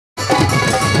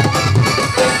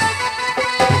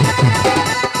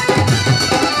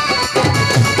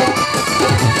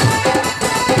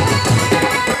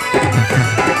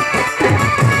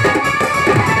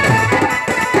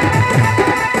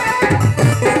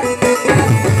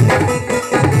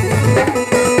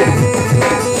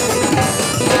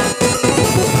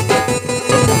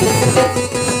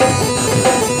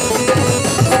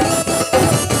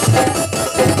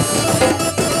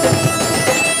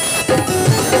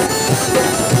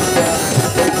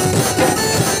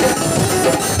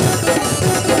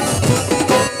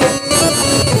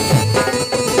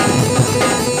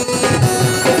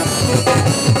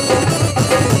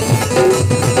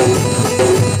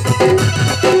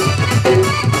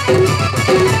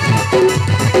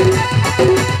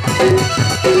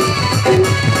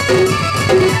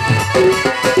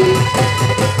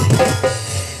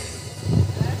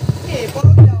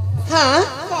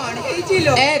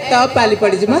पाली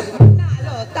पड़ी जिमा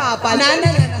ता पाली ना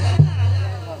ना ना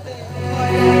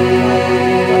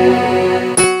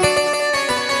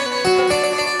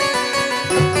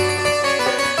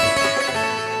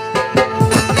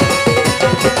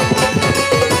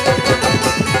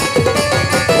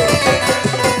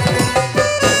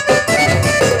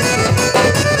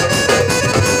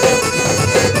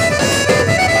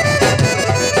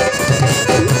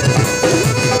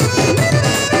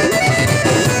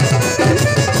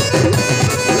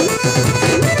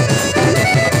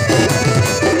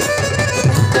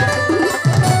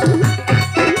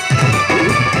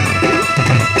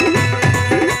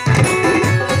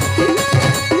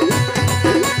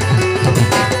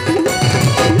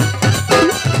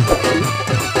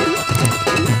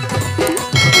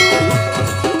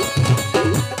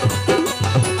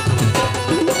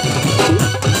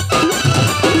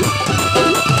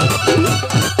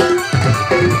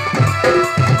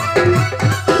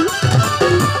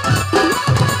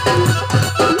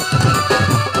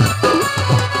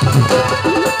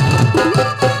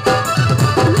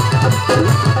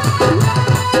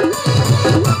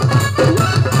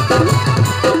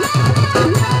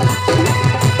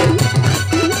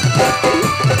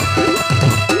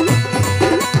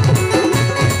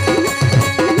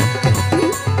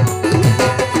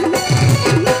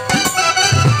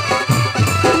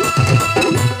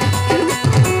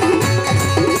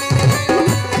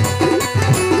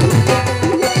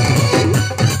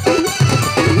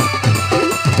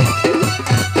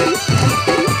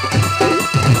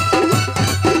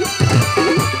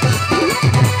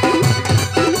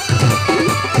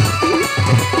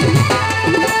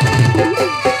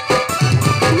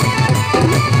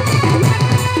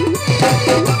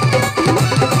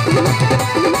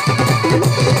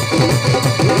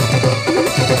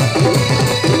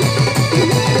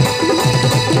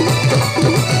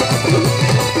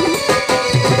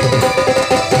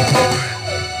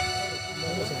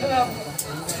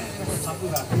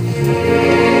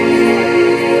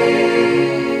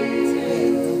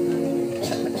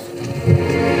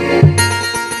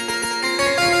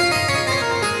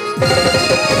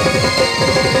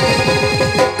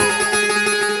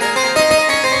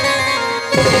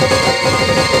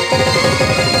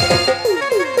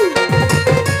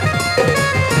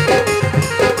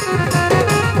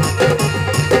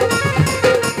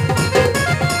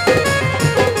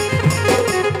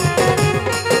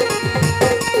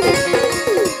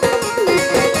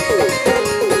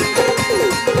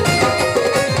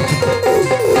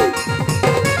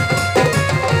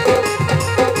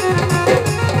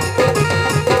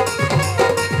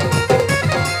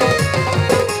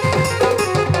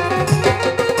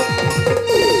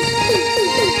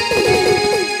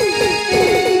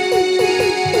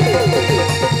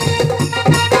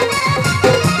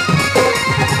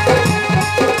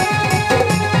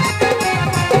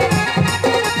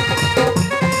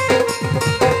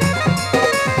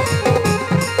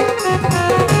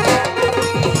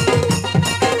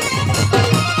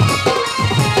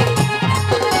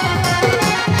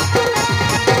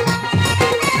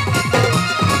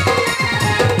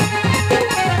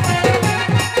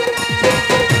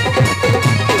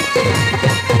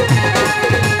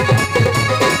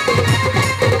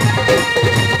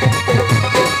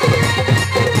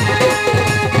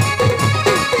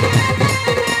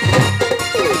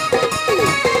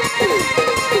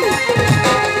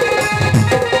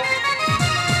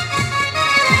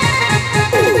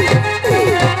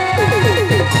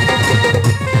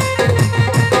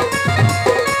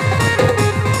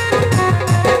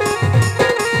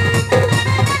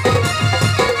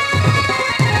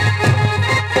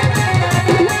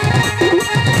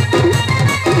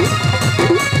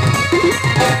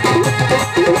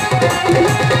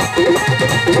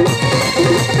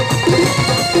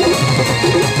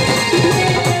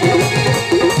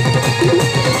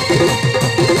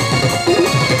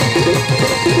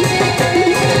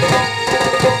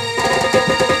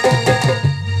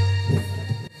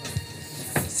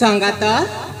संगात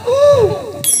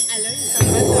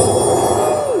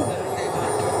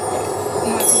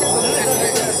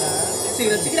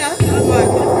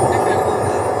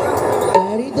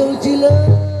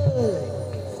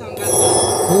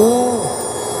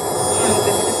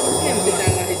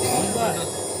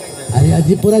अरे आज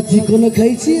पूरा चिकन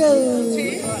खाई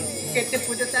केते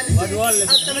पूजा चाली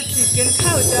तमे चिकन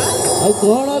खाउछ आ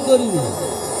कोन करबी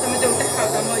तमे जोटा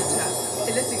खाउता म इच्छा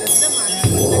एले शीघ्र से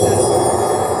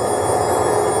मार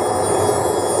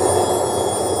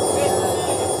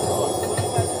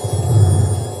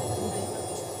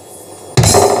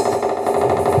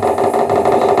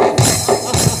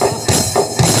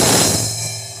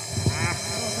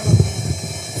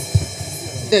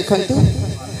देखंतु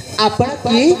आपण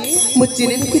किए मु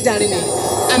चिन्हिनी कि जानिनी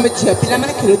आमे झिया पिला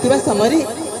माने खेलुतिबा समय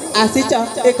आसीच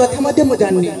ए कथा मध्ये मु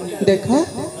जाननी देख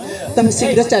तुम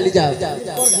शीघ्र चली जाओ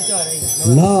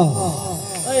ना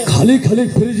खाली खाली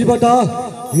फिर जीवाटा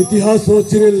इतिहास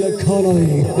चिरे लेखा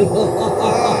नहीं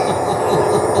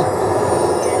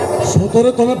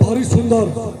सतरे तमे भारी सुंदर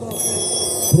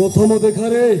प्रथम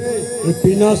देखारे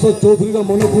विनाश चौधरी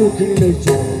मन को किणी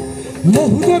नहीं मो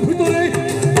हृदय भितर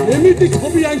एमती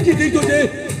छवि आंकी दे जे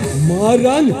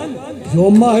मारान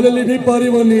जमा हेले लिभि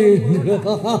पारिबनी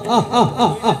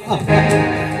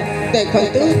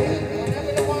देखंतु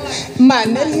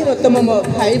मानरी रो तुम मो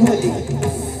भाई भली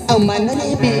आ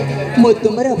मानरी भी मो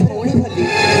तुमरा भौणी भली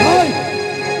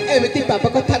एमती पाप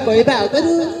कथा कहबा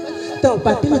आगरु तो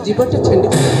पाटी जीवट छंडी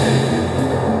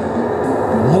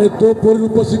अरे तो पर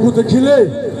रूपसी को देखिले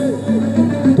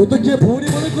तो किए भौणी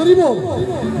मन करिवो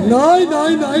नाई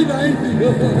नाई नाई नाई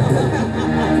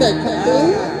देखंतु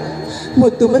मो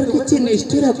तुमर किछि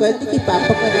निष्ठुर कहती कि पाप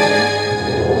करने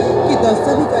कि दस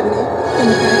भी करने तुम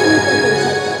काहे कर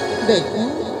देख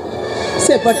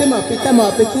से पटे मो पिता मो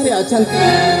अपेक्षा रे अछंती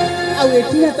आ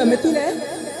एठी ना तमे थिले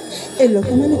ए लोक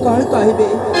माने कोन कहबे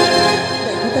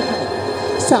देख देख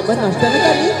समय नष्ट न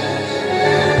करी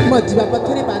मो जीवा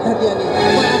पथरे बाधा दियानी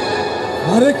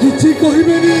अरे किछि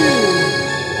कहिबेनी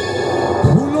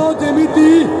फूलो जेमिति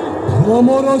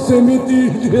भ्रमर सेमिति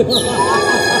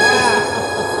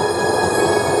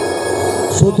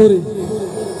सतरे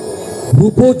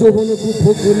रूप जौवन को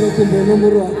भोग करने को मन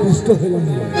मोर आकृष्ट है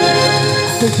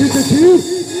देखी देखी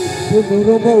तो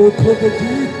गौरव उठ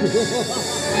देखी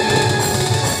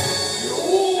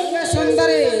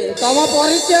सुंदरी तम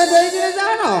परिचय दे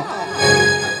जान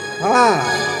हाँ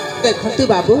देखतु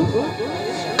बाबू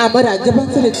आम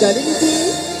राजवंश चली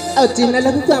आ चिन्ह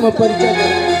लगू को आम परिचय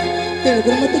तेणुक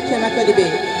मत क्षमा करेंगे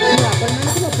आप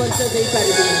परिचय दे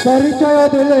पारे परिचय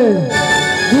देले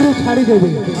गुरु छाड़ी देवे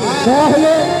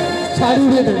कहले छाड़ी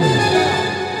देवे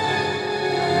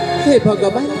हे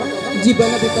भगवान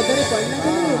जीवन विपद रे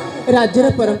पड़ना राज्यर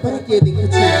परंपरा किए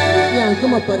देखुछि यांको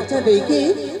म परिचय देके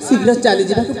शीघ्र चली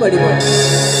जाबा पड़िबो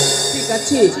ठीक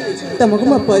अछि तुमको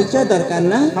म परिचय दरकार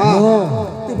ना हां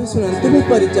तेबे सुनंतु मो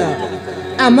परिचय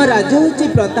आम राज्य होछि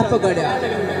प्रतापगढ़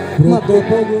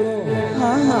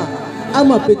हाँ हाँ आ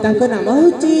मो पिता नाम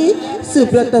होछि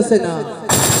सुब्रत सेन आ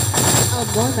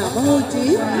मो नाम होछि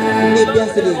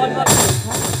दिव्याश्री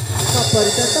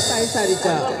परिचय तो पाई सारी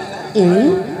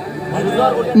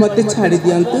मते छाड़ी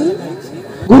दियंतु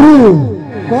गुरु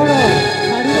कौन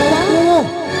छाड़ी देबा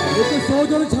एते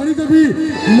सहजरे छाड़ी देबी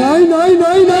नाई नाई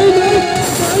नाई नाई नाई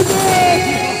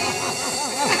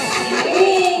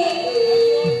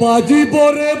बाजीबो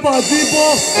रे बाजीबो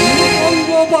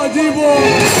अंगो बाजीबो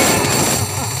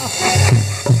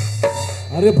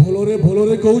अरे भलो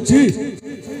रे कहूची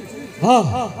हाँ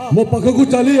मो पाख को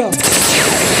चलिया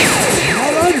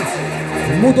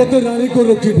मु तो रानी को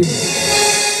रखी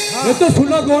एत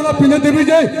सुना गहना पिंधे देवी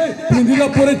जाए पिंधिला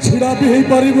पर छिड़ा भी हो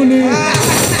पारिबुनी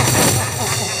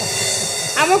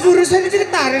आम गुरु समिति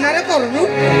तारे नारे करूनु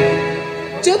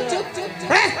चुप चुप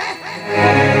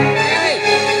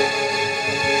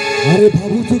अरे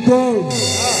भाबुछु कौन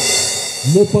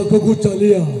मो पाख को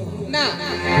चलिया ना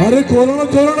अरे कौन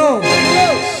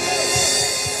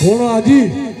आज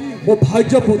मो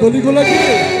भाग्य बदली गला कि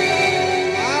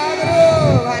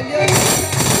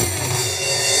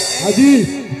आज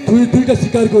दुईटा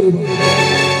शिकार कर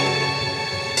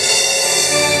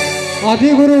आदि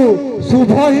गुरु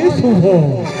शुभ ही शुभ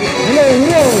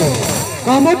हेलो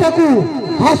कामटा को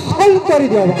हासिल कर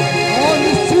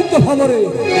निश्चित भाव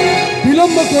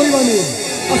विलंब करवानी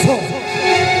आस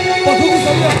पाखक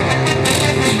चलिया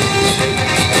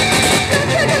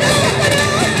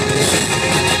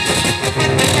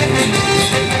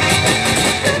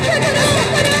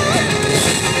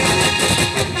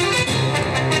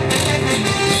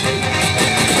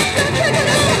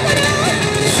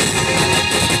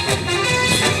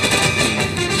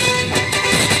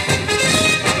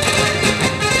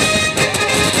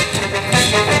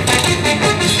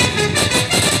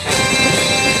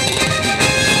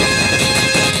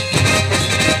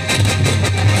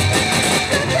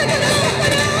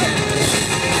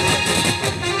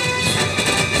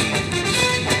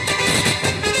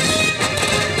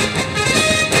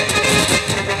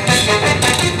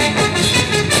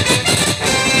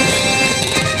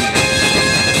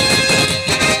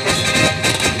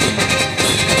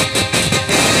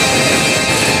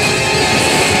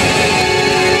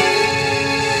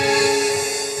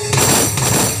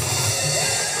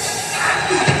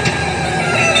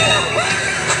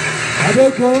अरे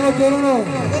कौन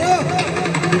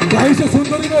कहीं से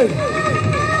सुंदरी गई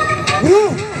गुरु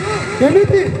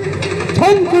केमिति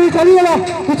छन कोई चली गला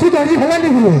कुछ डरी हलानी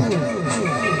गुरु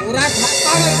पूरा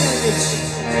धक्का लग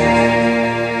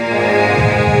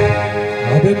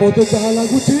अबे मते जहा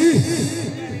लागुची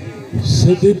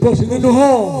से दिव्य सिंह नुह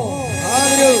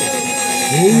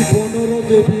এই বনর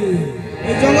দেবী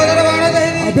এই জঙ্গলের বাণ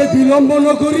দেবী আবে বিলম্ব ন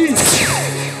করি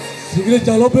শীঘ্র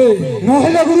চালবে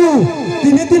নহলে গুরু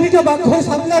তিনে তিনিটা বাঘ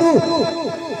সামলারু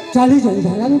চালি যাই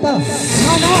জানান্তা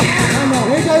না না না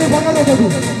এই যাই বনর দেবী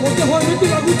মতে হয় নীতি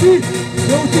লাগুছি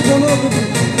দেউছি বনর দেবী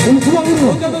বন্ধু গুরু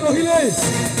ওকে রহিলে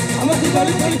আমাকে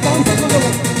গাড়ি গাড়ি কাউন্টার করে দেব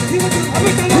ঠিক আছে আবে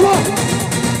চালো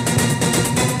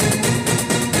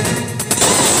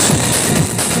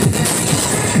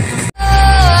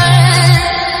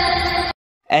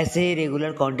ऐसे ही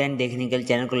रेगुलर कंटेंट देखने के लिए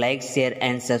चैनल को लाइक शेयर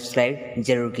एंड सब्सक्राइब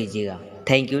जरूर कीजिएगा।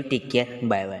 Thank you, take care,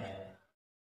 bye bye.